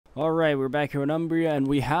Alright, we're back here in Umbria, and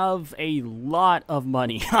we have a lot of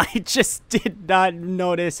money. I just did not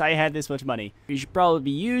notice I had this much money. We should probably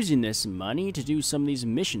be using this money to do some of these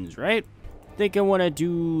missions, right? I think I want to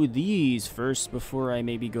do these first before I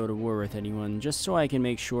maybe go to war with anyone, just so I can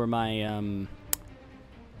make sure my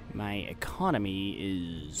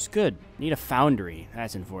economy is good. Need a foundry.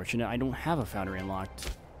 That's unfortunate. I don't have a foundry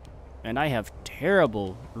unlocked. And I have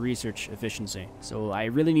terrible research efficiency. So I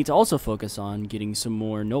really need to also focus on getting some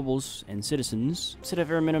more nobles and citizens. City of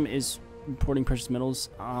Air Minimum is importing precious metals.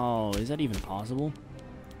 Oh, is that even possible?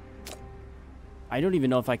 I don't even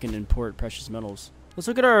know if I can import precious metals. Let's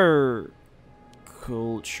look at our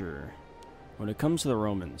culture. When it comes to the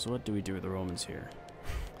Romans, what do we do with the Romans here?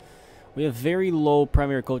 We have very low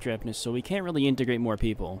primary culture happiness, so we can't really integrate more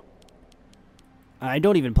people. I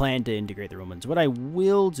don't even plan to integrate the Romans. What I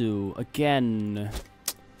will do, again...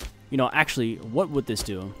 You know, actually, what would this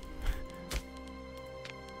do?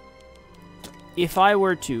 If I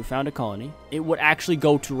were to found a colony, it would actually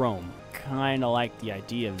go to Rome. Kind of like the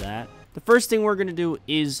idea of that. The first thing we're going to do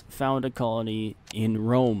is found a colony in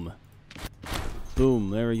Rome.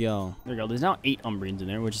 Boom, there we go. There we go. There's now 8 Umbrians in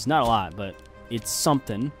there, which is not a lot, but it's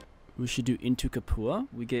something. We should do into Capua.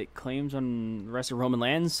 We get claims on the rest of Roman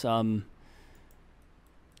lands.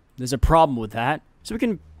 There's a problem with that. So we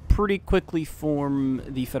can pretty quickly form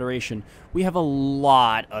the Federation. We have a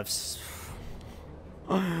lot of...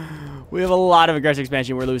 we have a lot of aggressive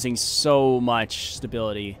expansion. We're losing so much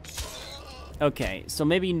stability. Okay, so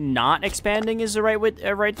maybe not expanding is the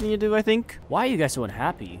right thing to do, I think. Why are you guys so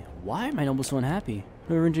unhappy? Why am I almost so unhappy?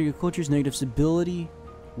 Original culture's negative stability.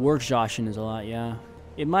 War exhaustion is a lot, yeah.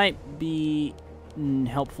 It might be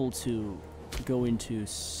helpful to go into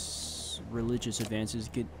religious advances,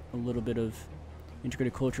 get a little bit of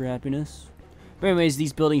integrated culture happiness. But anyways,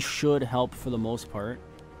 these buildings should help for the most part.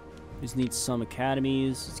 Just need some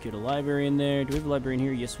academies. Let's get a library in there. Do we have a library in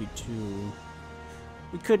here? Yes, we do.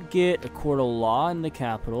 We could get a court of law in the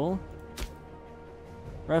capital.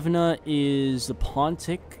 Ravenna is the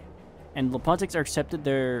Pontic, and the Pontics are accepted.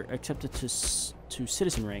 They're accepted to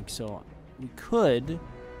citizen rank, so we could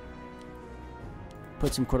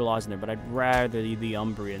put some court of laws in there, but I'd rather the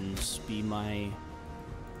Umbrians be my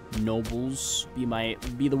nobles,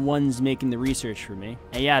 be the ones making the research for me.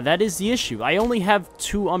 And yeah, that is the issue. I only have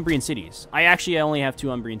 2 Umbrian cities. I only have 2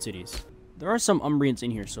 Umbrian cities. There are some Umbrians in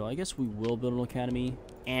here, so I guess we will build an academy,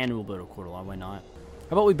 and we'll build a court of law. Why not?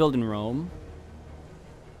 How about we build in Rome?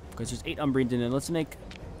 Because there's 8 Umbrians in there. Let's make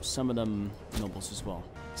some of them nobles as well.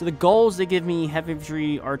 So the goals, they give me heavy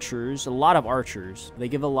infantry, archers, a lot of archers. They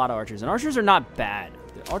give a lot of archers, and archers are not bad.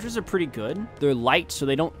 The archers are pretty good. They're light, so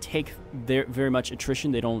they don't take very much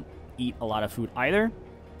attrition. They don't eat a lot of food either.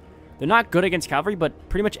 They're not good against cavalry, but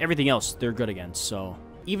pretty much everything else they're good against. So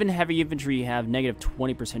even heavy infantry have negative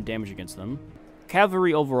 20% damage against them.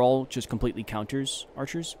 Cavalry overall just completely counters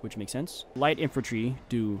archers, which makes sense. Light infantry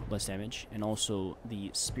do less damage, and also the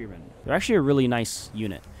spearmen. They're actually a really nice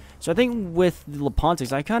unit. So I think with the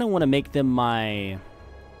Lepontics, I kind of want to make them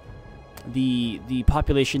the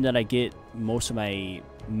population that I get most of my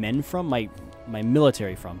men from, my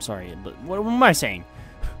military from. Sorry, but what am I saying?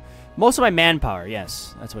 Most of my manpower,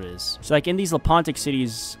 yes, that's what it is. So like in these Lepontic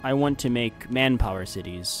cities, I want to make manpower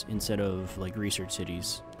cities instead of like research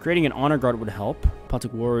cities. Creating an honor guard would help.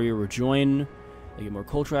 Pontic warrior will join. They get more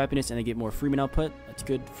cultural happiness and they get more freeman output. That's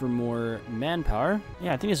good for more manpower.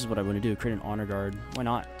 Yeah, I think this is what I want to do. Create an honor guard. Why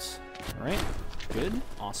not? All right, good,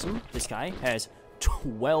 awesome. This guy has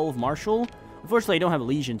 12 martial. Unfortunately, I don't have a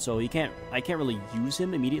legion, so I can't really use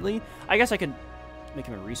him immediately. I guess I could make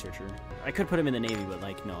him a researcher. I could put him in the Navy, but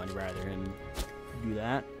like, no, I'd rather him do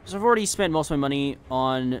that. So I've already spent most of my money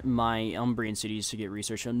on my Umbrian cities to get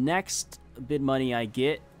research. So next bit money I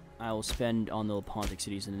get, I will spend on the Lepontic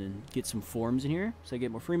cities and then get some forms in here. So I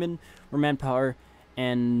get more freemen, more manpower,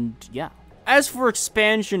 and yeah. As for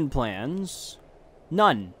expansion plans,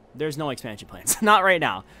 none. There's no expansion plans. Not right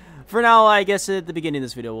now. For now, I guess at the beginning of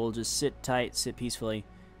this video, we'll just sit tight, sit peacefully,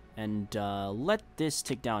 and let this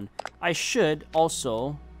tick down. I should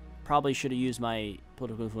also, probably should have used my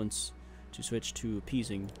political influence to switch to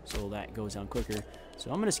appeasing, so that goes down quicker.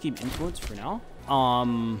 So I'm going to skip influence for now.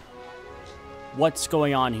 What's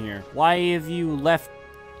going on here? Why have you left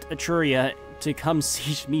Etruria to come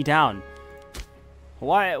siege me down?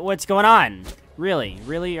 Why? What's going on? Really?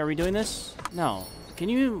 Really? Are we doing this? No. Can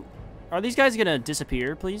you... Are these guys gonna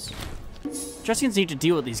disappear, please? Trustians need to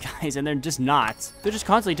deal with these guys, and they're just not. They're just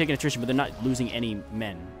constantly taking attrition, but they're not losing any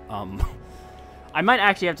men. I might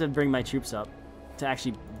actually have to bring my troops up to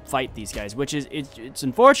actually fight these guys, which is... It's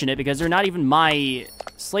unfortunate, because they're not even my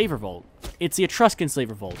slave revolt. It's the Etruscan slave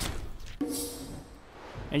revolt.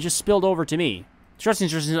 And it just spilled over to me.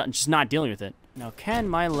 Etruscans are just not dealing with it. Now, can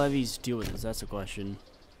my levies deal with this? That's the question.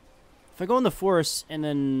 If I go in the forest and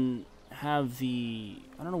then have the...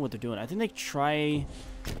 I don't know what they're doing. I think they try...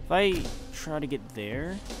 If I try to get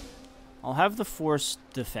there, I'll have the forest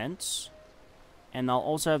defense. And I'll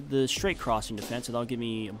also have the straight crossing defense, so that'll give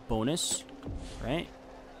me a bonus. Right?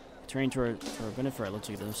 Terrain to our benefit. Alright, let's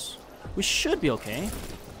do this. We should be okay.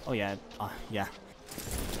 Oh, yeah. Yeah.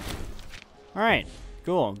 Alright.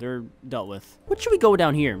 Cool. They're dealt with. What should we go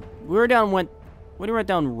down here? We went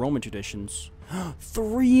down Roman traditions.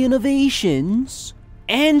 3 innovations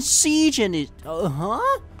and siege and it.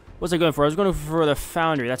 What's I going for? I was going for the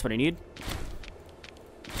foundry. That's what I need.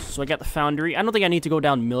 So I got the foundry. I don't think I need to go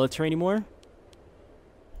down military anymore.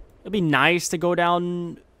 It'd be nice to go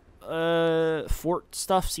down fort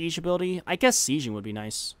stuff, siege ability. I guess sieging would be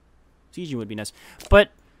nice. Sieging would be nice, but.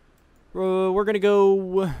 We're gonna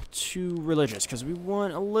go to religious because we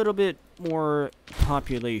want a little bit more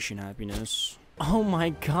population happiness. Oh my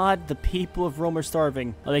god, the people of Rome are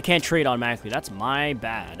starving. Oh, they can't trade automatically. That's my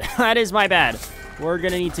bad. That is my bad. We're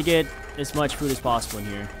gonna need to get as much food as possible in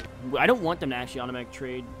here. I don't want them to actually automatic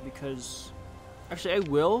trade because... Actually, I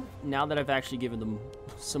will now that I've actually given them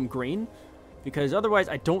some grain. Because otherwise,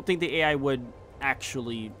 I don't think the AI would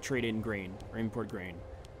actually trade in grain or import grain.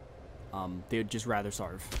 They would just rather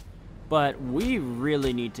starve. But we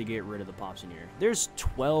really need to get rid of the pops in here. There's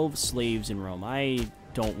 12 slaves in Rome. I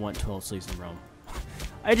don't want 12 slaves in Rome.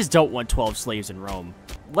 I just don't want 12 slaves in Rome.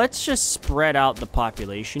 Let's just spread out the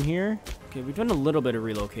population here. Okay, we've done a little bit of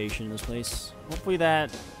relocation in this place. Hopefully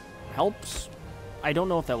that helps. I don't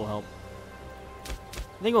know if that will help.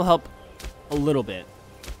 I think it will help a little bit.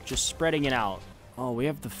 Just spreading it out. Oh, we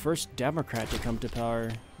have the first Democrat to come to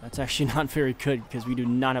power. That's actually not very good because we do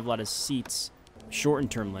not have a lot of seats.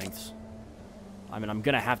 Shortened term lengths. I mean, I'm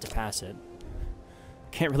going to have to pass it.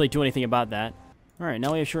 Can't really do anything about that. Alright,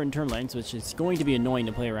 now we have shortened term lengths, which is going to be annoying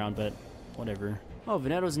to play around, but whatever. Oh,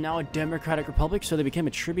 Veneto is now a democratic republic, so they became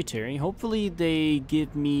a tributary. Hopefully they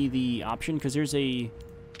give me the option, because there's a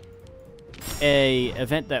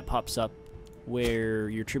event that pops up where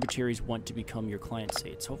your tributaries want to become your client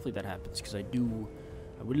states. Hopefully that happens, because I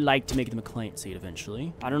would like to make them a client state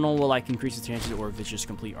eventually. I don't know what like increases the chances or if it's just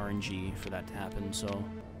complete RNG for that to happen, so...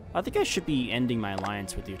 I think I should be ending my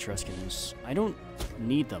alliance with the Etruscans. I don't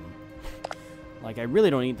need them. Like, I really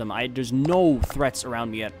don't need them. There's no threats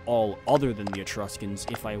around me at all other than the Etruscans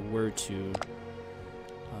if I were to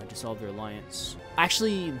dissolve their alliance.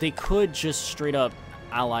 Actually, they could just straight up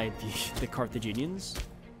ally the Carthaginians,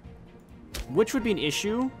 which would be an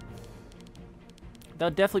issue. That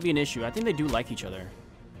would definitely be an issue. I think they do like each other.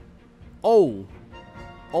 Oh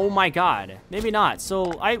my god. Maybe not.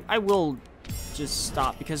 So I will just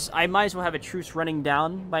stop because I might as well have a truce running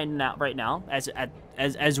down right now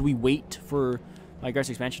as we wait for my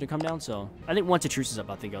aggressive expansion to come down. So I think once the truce is up,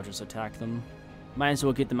 I think I'll just attack them. Might as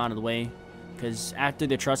well get them out of the way because after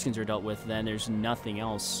the Etruscans are dealt with, then there's nothing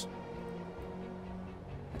else.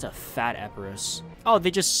 That's a fat Epirus. Oh,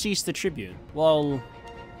 they just ceased the tribute. Well,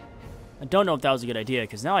 I don't know if that was a good idea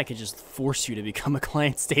because now I can just force you to become a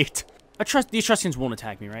client state. The Etruscans won't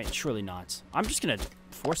attack me, right? Surely not. I'm just gonna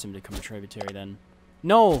force him to become a tributary then.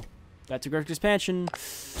 No! That's a great expansion.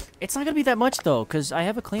 It's not gonna be that much though, because I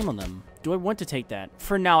have a claim on them. Do I want to take that?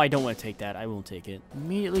 For now, I don't want to take that. I won't take it.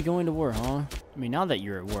 Immediately going to war, huh? I mean, now that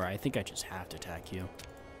you're at war, I think I just have to attack you.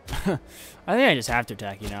 I think I just have to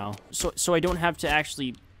attack you now. So I don't have to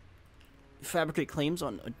actually fabricate claims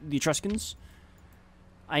on the Etruscans.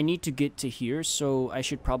 I need to get to here, so I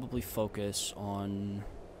should probably focus on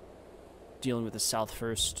dealing with the south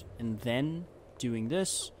first, and then doing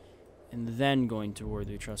this, and then going toward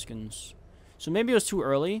the Etruscans. So maybe it was too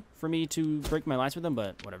early for me to break my alliance with them,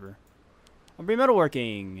 but whatever. Umbria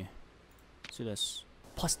metalworking. Let's do this.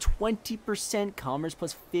 Plus 20% commerce,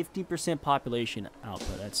 plus 50% population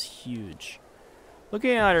output. That's huge.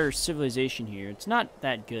 Looking at our civilization here, it's not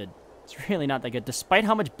that good. It's really not that good. Despite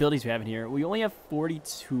how much buildings we have in here, we only have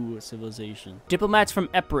 42 civilization. Diplomats from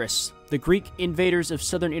Epirus, the Greek invaders of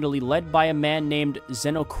southern Italy, led by a man named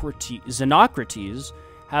Xenocrates,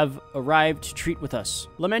 have arrived to treat with us.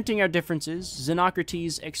 Lamenting our differences,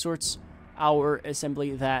 Xenocrates exhorts our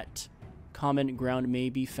assembly that common ground may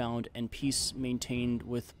be found and peace maintained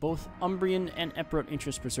with both Umbrian and Epirot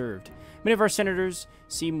interests preserved. Many of our senators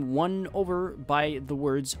seem won over by the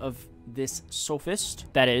words of this sophist,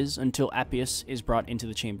 that is, until Appius is brought into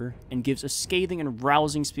the chamber and gives a scathing and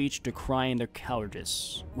rousing speech decrying their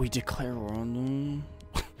cowardice. We declare war on them.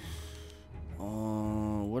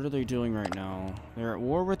 What are they doing right now? They're at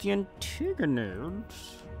war with the Antigonids.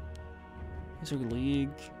 It's a league.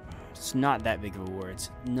 It's not that big of a war. It's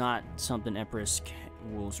not something Empress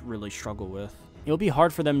will really struggle with. It'll be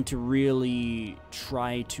hard for them to really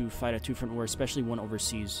try to fight a two-front war, especially one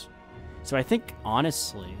overseas. So I think,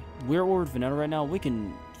 honestly, we're over with Veneto right now. We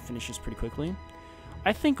can finish this pretty quickly.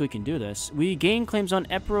 I think we can do this. We gain claims on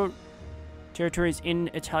Emperor territories in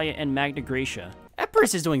Italia and Magna Graecia.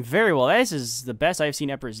 Empress is doing very well. This is the best I've seen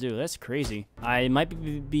Empress do. That's crazy. I might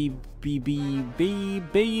be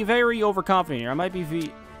very overconfident here.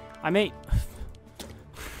 I may...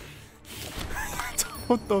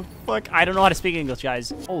 What the fuck? I don't know how to speak English,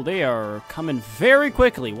 guys. Oh, they are coming very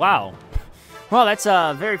quickly. Wow. Well, that's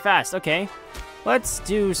very fast. Okay. Let's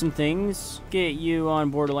do some things. Get you on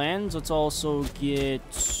Borderlands. Let's also get...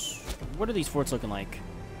 What are these forts looking like?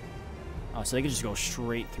 Oh, so they can just go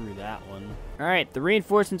straight through that one. Alright, the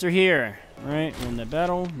reinforcements are here. Alright, win the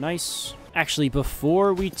battle. Nice. Actually,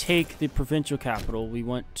 before we take the provincial capital, we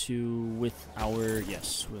want to, with our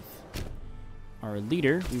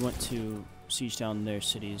leader, we want to siege down their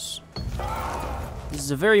cities. This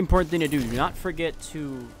is a very important thing to do. Do not forget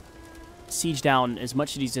to siege down as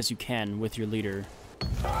much cities as you can with your leader.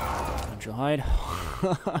 Central Hide.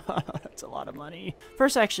 That's a lot of money.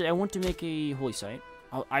 First, actually, I want to make a holy site.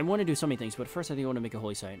 I want to do so many things, but first I think I want to make a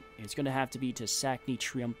holy site. It's going to have to be to Sacni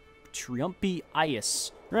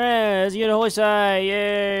Triumphaius. Right, let's get a holy site.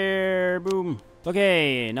 Yeah, boom.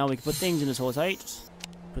 Okay, now we can put things in this holy site.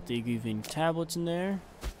 Put the Guvian tablets in there.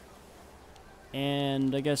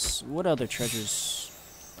 And I guess, what other treasures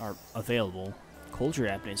are available? Culture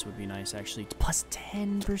happiness would be nice, actually. Plus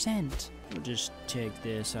 10%. We'll just take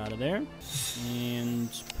this out of there. And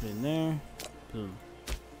put it in there. Boom.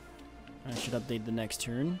 I should update the next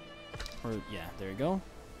turn. Or, yeah, there you go.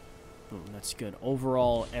 Boom, that's good.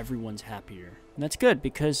 Overall, everyone's happier. And that's good,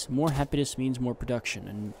 because more happiness means more production.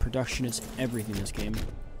 And production is everything in this game.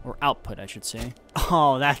 Or output, I should say.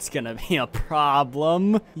 Oh, that's gonna be a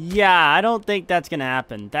problem. Yeah, I don't think that's gonna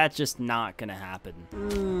happen. That's just not gonna happen.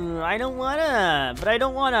 I don't wanna. But I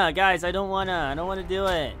don't wanna. Guys, I don't wanna. I don't wanna do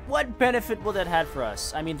it. What benefit will that have for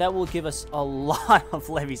us? I mean, that will give us a lot of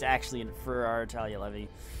levies, actually, for our Italia levy.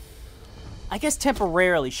 I guess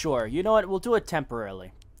temporarily, sure. You know what? We'll do it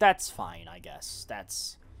temporarily. That's fine, I guess.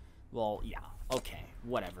 That's... Well, yeah. Okay.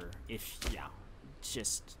 Whatever. Yeah.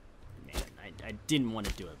 Just... Man, I didn't want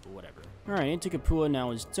to do it, but whatever. Alright, Anticapua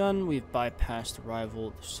now is done. We've bypassed the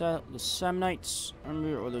rival, the Samnites.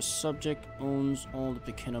 Umbria, or the subject, owns all the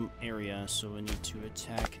Picenum area, so we need to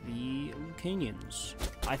attack the Lucanians.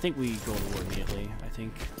 I think we go to war immediately. I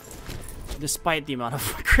think... Despite the amount of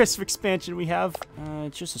crisp expansion we have.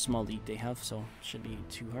 It's just a small lead they have, so it shouldn't be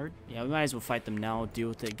too hard. Yeah, we might as well fight them now, deal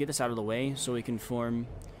with it, get this out of the way, so we can form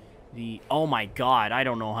the... Oh my god, I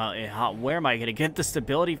don't know how where am I going to get the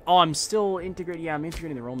stability? Oh, I'm still integrating... Yeah, I'm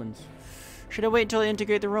integrating the Romans. Should I wait until I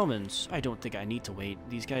integrate the Romans? I don't think I need to wait.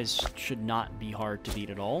 These guys should not be hard to beat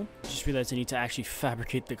at all. Just realized I need to actually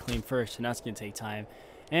fabricate the claim first, and that's going to take time.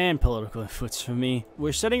 And political influence for me.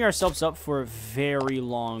 We're setting ourselves up for a very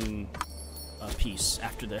long... peace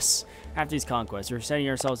after this. After these conquests, we're setting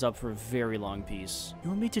ourselves up for a very long peace. You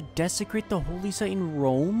want me to desecrate the holy site in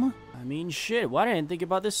Rome? I mean, shit, why didn't I think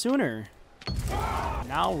about this sooner?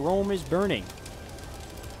 Now Rome is burning.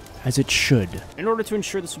 As it should. In order to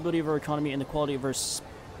ensure the stability of our economy and the quality of our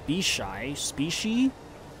species?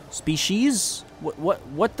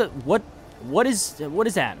 What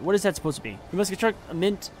is that? What is that supposed to be? We must construct a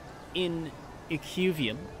mint in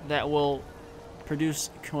Ecuvium that will produce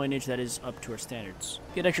coinage that is up to our standards.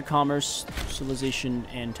 Get extra commerce, civilization,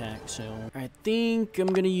 and tax. So I think I'm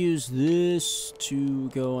gonna use this to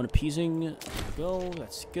go on appeasing. Go,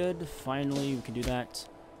 that's good. Finally, we can do that.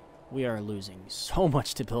 We are losing so much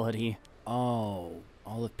stability. Oh,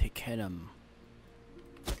 all of Picenum.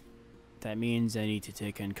 That means I need to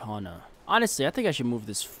take Ancona. Honestly, I think I should move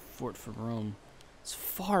this fort from Rome. It's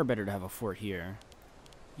far better to have a fort here.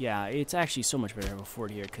 Yeah, it's actually so much better to have a fort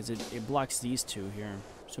here because it blocks these two here.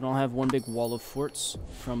 So I don't have one big wall of forts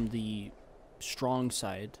from the strong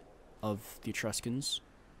side of the Etruscans.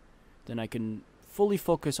 Then I can fully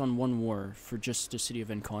focus on one war for just the city of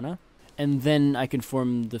Ancona. And then I can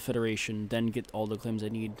form the Federation, then get all the claims I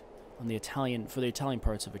need on the for the Italian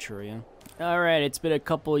parts of Etruria. Alright, it's been a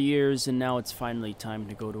couple of years and now it's finally time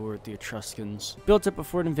to go to war with the Etruscans. Built up a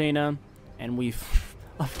fort in Vena, and we've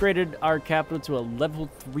upgraded our capital to a level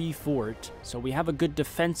 3 fort. So we have a good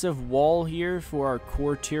defensive wall here for our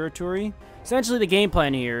core territory. Essentially, the game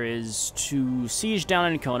plan here is to siege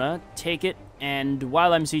down Ancona, take it, and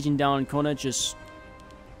while I'm sieging down Ancona, just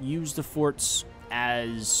use the forts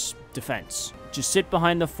as defense. Just sit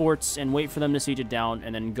behind the forts and wait for them to siege it down,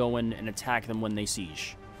 and then go in and attack them when they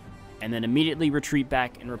siege. and then immediately retreat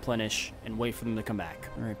back and replenish and wait for them to come back.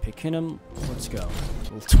 All right, Pekinham, let's go.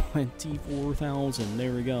 24,000.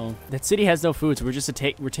 There we go. That city has no food, so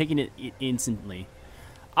we're taking it instantly.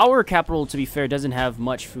 Our capital, to be fair, doesn't have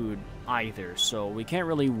much food either, so we can't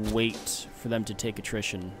really wait for them to take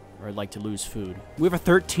attrition or like to lose food. We have a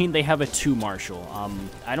 13. They have a 2 marshal.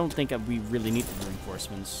 I don't think we really need the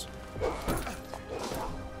reinforcements.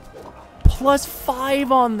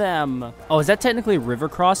 +5 on them. Oh, is that technically a river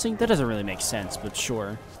crossing? That doesn't really make sense, but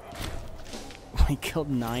sure. We killed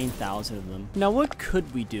 9,000 of them. Now, what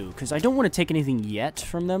could we do? Because I don't want to take anything yet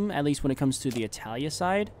from them, at least when it comes to the Italia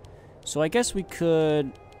side. So I guess we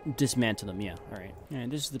could dismantle them. Yeah, all right.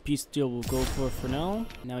 And this is the peace deal we'll go for now.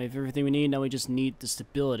 Now we have everything we need. Now we just need the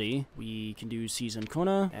stability. We can do seize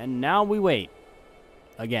Ancona. And now we wait.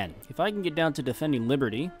 Again, if I can get down to defending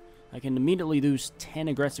Liberty, I can immediately lose 10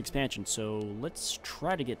 aggressive expansion, so let's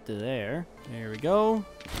try to get to there. There we go.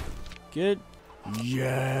 Good.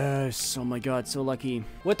 Yes! Oh my god, so lucky.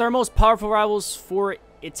 With our most powerful rivals for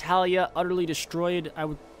Italia utterly destroyed, I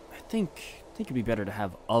think it'd be better to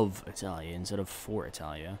have of Italia instead of for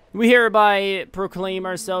Italia. We hereby proclaim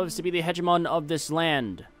ourselves to be the hegemon of this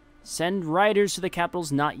land. Send riders to the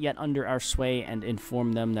capitals not yet under our sway and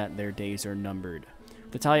inform them that their days are numbered.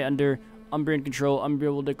 With Italia under Umbrian control,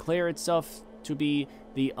 Umbria will declare itself to be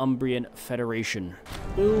the Umbrian Federation.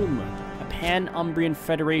 Boom! A pan-Umbrian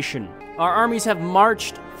Federation. Our armies have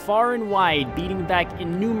marched far and wide, beating back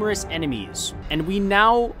numerous enemies, and we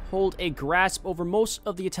now hold a grasp over most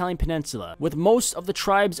of the Italian peninsula, with most of the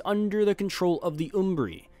tribes under the control of the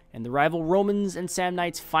Umbri, and the rival Romans and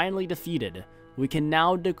Samnites finally defeated. We can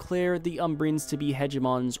now declare the Umbrians to be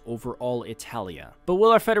hegemons over all Italia. But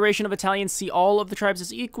will our Federation of Italians see all of the tribes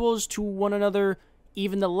as equals to one another,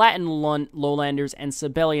 even the Latin lowlanders and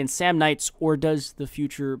Sabellian Samnites, or does the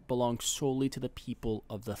future belong solely to the people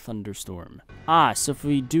of the Thunderstorm? Ah, so if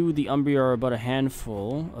we do the Umbria are but a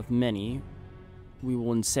handful of many, we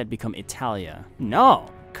will instead become Italia. No,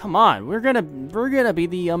 come on, we're gonna be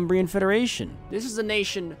the Umbrian Federation. This is a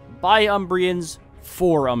nation by Umbrians,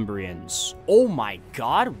 for Umbrians. Oh my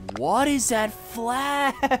god, what is that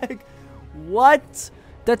flag? What?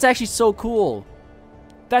 That's actually so cool.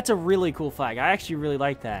 That's a really cool flag. I actually really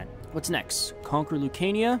like that. What's next? Conquer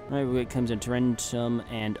Lucania. All right, it comes in Tarentum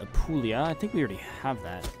and Apulia. I think we already have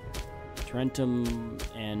that. Tarentum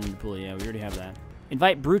and Apulia, we already have that.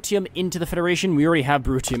 Invite Brutium into the Federation. We already have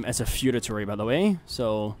Brutium as a feudatory, by the way.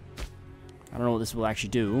 So, I don't know what this will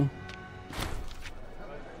actually do.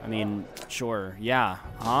 I mean, sure. Yeah.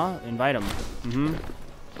 Huh? Invite them. Mm-hmm.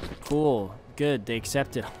 Cool. Good. They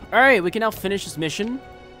accepted. All right, we can now finish this mission.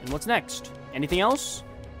 And what's next? Anything else?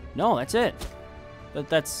 No, that's it.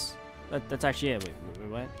 That's actually it. Wait,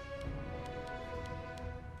 what?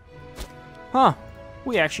 Huh.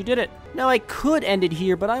 We actually did it. Now, I could end it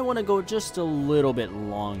here, but I want to go just a little bit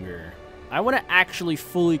longer. I want to actually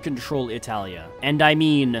fully control Italia. And I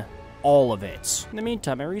mean all of it. In the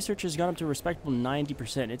meantime, my research has gone up to a respectable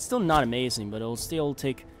 90%. It's still not amazing, but it'll still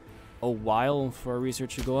take a while for our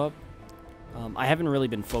research to go up. I haven't really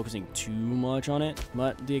been focusing too much on it,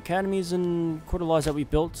 but the academies and court of laws that we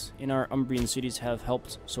built in our Umbrian cities have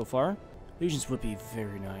helped so far. Legions would be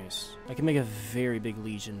very nice. I can make a very big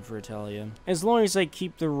legion for Italia, as long as I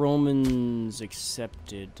keep the Romans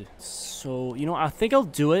accepted. So, you know, I think I'll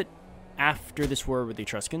do it after this war with the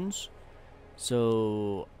Etruscans,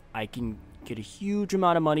 so I can get a huge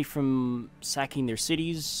amount of money from sacking their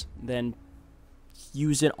cities, then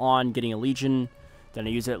use it on getting a legion. Then I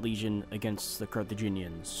use that legion against the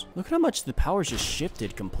Carthaginians. Look at how much the powers just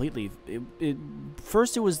shifted completely.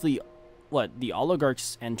 First it was the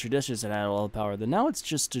oligarchs and traditionalists that had all the power. Then now it's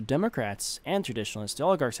just the Democrats and traditionalists. The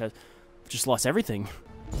oligarchs have just lost everything.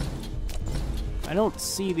 I don't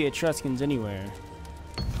see the Etruscans anywhere.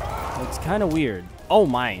 It's kind of weird. Oh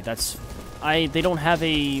my, they don't have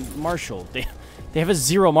a marshal. They have a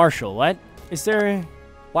 0 marshal. What? Is there?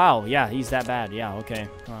 Wow, yeah, he's that bad. Yeah, okay.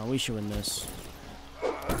 We should win this.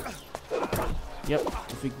 Yep,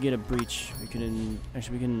 if we can get a breach, we can...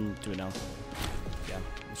 Actually, we can do it now. Yeah,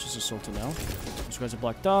 let's just assault it now. These guys are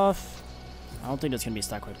blocked off. I don't think that's going to be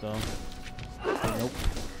stack wipe, though. Nope.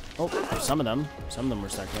 Oh, some of them. Some of them were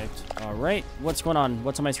stack wiped. Alright, what's going on?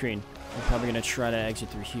 What's on my screen? We're probably going to try to exit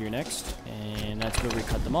through here next. And that's where we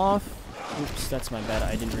cut them off. Oops, that's my bad.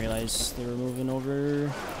 I didn't realize they were moving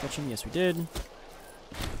over. Catch them? Yes, we did.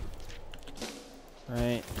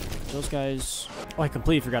 Alright, those guys... Oh, I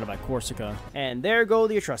completely forgot about Corsica. And there go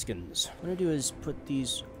the Etruscans. What I'm going to do is put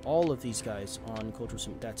all of these guys on cultural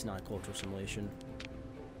That's not cultural simulation.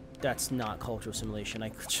 That's not cultural simulation.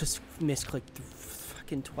 I just misclicked the fucking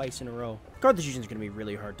frickin' twice in a row. Carthaginians gonna be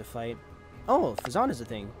really hard to fight. Oh, Fazan is a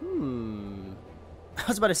thing. I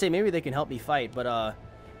was about to say, maybe they can help me fight, but,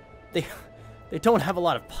 they don't have a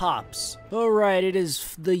lot of pops. Alright, it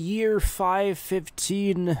is the year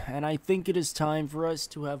 515, and I think it is time for us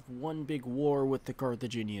to have one big war with the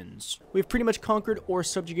Carthaginians. We've pretty much conquered or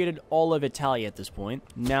subjugated all of Italia at this point.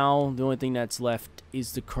 Now, the only thing that's left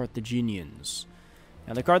is the Carthaginians.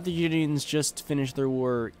 Now, the Carthaginians just finished their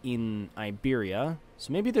war in Iberia,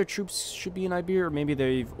 so maybe their troops should be in Iberia, or maybe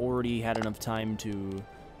they've already had enough time to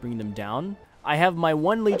bring them down. I have my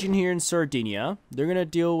one legion here in Sardinia. They're going to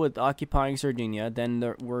deal with occupying Sardinia.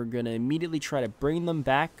 Then we're going to immediately try to bring them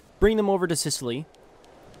back, bring them over to Sicily,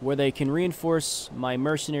 where they can reinforce my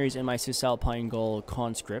mercenaries and my Cisalpine Gaul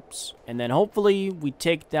conscripts. And then hopefully we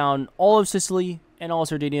take down all of Sicily and all of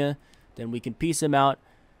Sardinia. Then we can peace them out.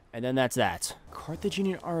 And then that's that.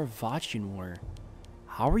 Carthaginian Aravachian War.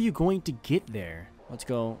 How are you going to get there? Let's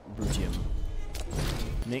go Brutium.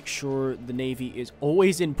 Make sure the navy is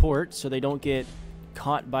always in port so they don't get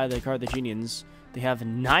caught by the Carthaginians. They have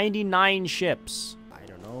 99 ships. I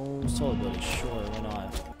don't know. Assault ability, sure, why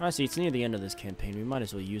not? Honestly, it's near the end of this campaign. We might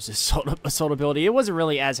as well use this assault ability. It wasn't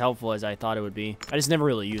really as helpful as I thought it would be. I just never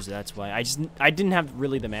really used it, that's why. I didn't have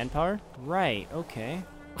really the manpower. Right, okay.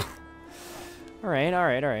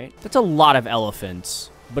 Alright. That's a lot of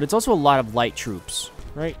elephants. But it's also a lot of light troops.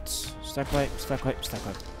 Right, stack wipe.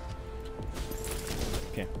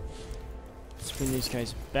 Okay. Let's bring these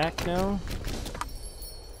guys back now.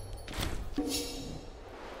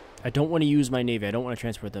 I don't want to use my navy. I don't want to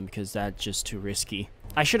transport them because that's just too risky.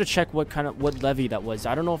 I should have checked what levy that was.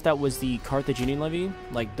 I don't know if that was the Carthaginian levy,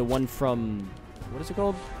 like the one from, what is it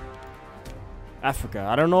called? Africa.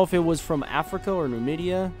 I don't know if it was from Africa or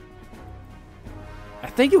Numidia. I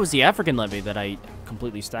think it was the African levy that I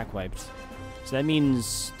completely stack wiped. So that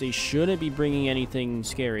means they shouldn't be bringing anything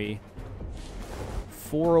scary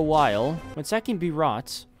for a while. When sacking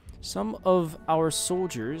Berat, some of our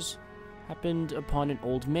soldiers happened upon an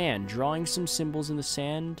old man drawing some symbols in the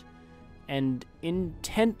sand and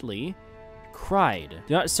intently cried,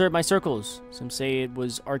 "Do not disturb my circles." Some say it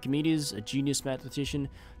was Archimedes, a genius mathematician,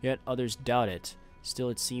 yet others doubt it. Still,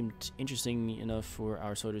 it seemed interesting enough for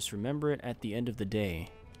our soldiers to remember it at the end of the day.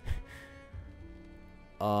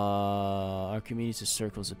 Archimedes'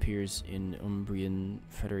 circles appears in Umbrian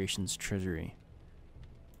Federation's treasury.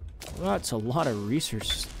 Well, that's a lot of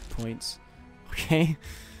research points. Okay,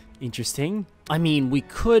 interesting. I mean, we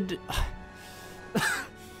could...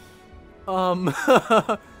 No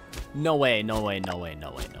way. I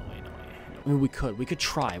mean, we could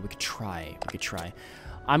try.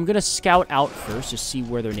 I'm gonna scout out first to see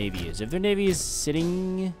where their navy is. If their navy is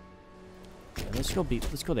sitting... Yeah, let's go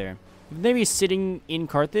there. If the navy is sitting in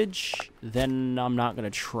Carthage, then I'm not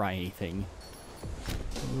gonna try anything.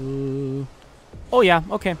 Oh, yeah,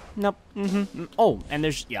 okay. Nope. Oh, and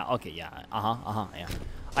there's... Yeah, okay, yeah. Yeah.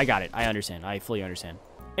 I got it. I understand. I fully understand.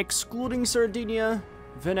 Excluding Sardinia,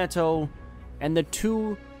 Veneto, and the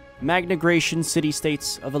two Magna Graecian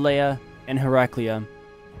city-states of Alea and Heraclea,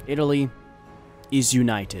 Italy is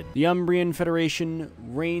united. The Umbrian Federation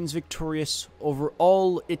reigns victorious over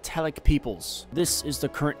all Italic peoples. This is the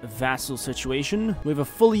current vassal situation. We have a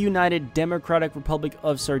fully united Democratic Republic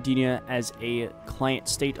of Sardinia as a client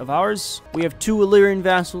state of ours. We have two Illyrian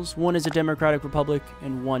vassals. One is a Democratic Republic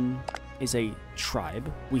and one is a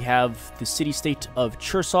tribe. We have the city-state of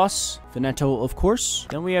Chersos, Veneto, of course.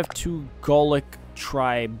 Then we have two Gallic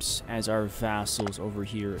tribes as our vassals over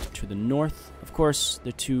here to the north. Of course,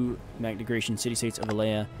 the two Magna Graecian city-states of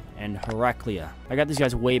Alea and Heraclea. I got these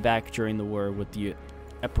guys way back during the war with the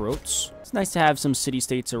Epirotes. It's nice to have some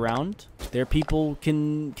city-states around. Their people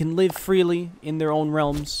can live freely in their own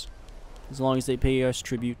realms as long as they pay us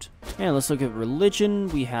tribute. And let's look at religion.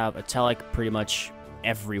 We have Italic pretty much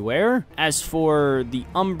everywhere. As for the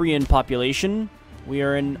Umbrian population, we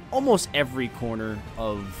are in almost every corner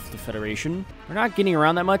of the Federation. We're not getting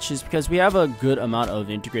around that much is because we have a good amount of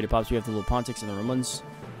integrated pops. We have the Lepontics and the Romans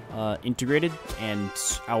integrated, and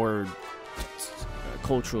our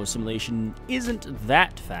cultural assimilation isn't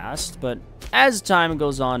that fast, but as time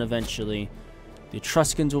goes on, eventually the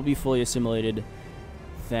Etruscans will be fully assimilated,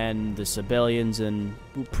 then the Sabellians, and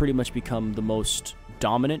will pretty much become the most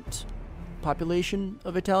dominant population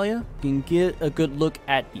of Italia. You can get a good look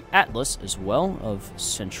at the atlas as well of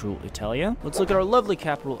Central Italia. Let's look at our lovely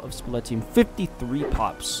capital of Spoletium. 53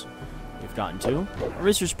 pops we've gotten to. Our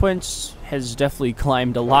research points has definitely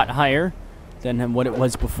climbed a lot higher than what it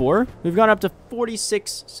was before. We've gone up to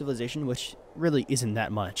 46 civilization, which really isn't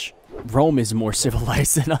that much. Rome is more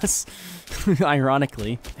civilized than us,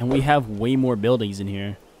 ironically, and we have way more buildings in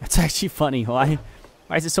here. That's actually funny. Why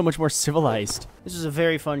Why is it so much more civilized? This was a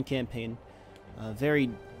very fun campaign.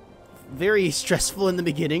 Very stressful in the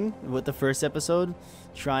beginning with the first episode.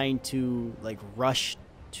 Trying to, like, rush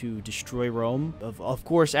to destroy Rome. Of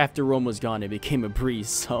course, after Rome was gone, it became a breeze,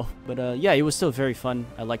 so. But, yeah, it was still very fun.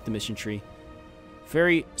 I liked the mission tree.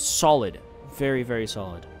 Very solid. Very, very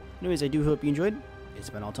solid. Anyways, I do hope you enjoyed. It's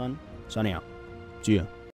been Alton. Signing out. See ya.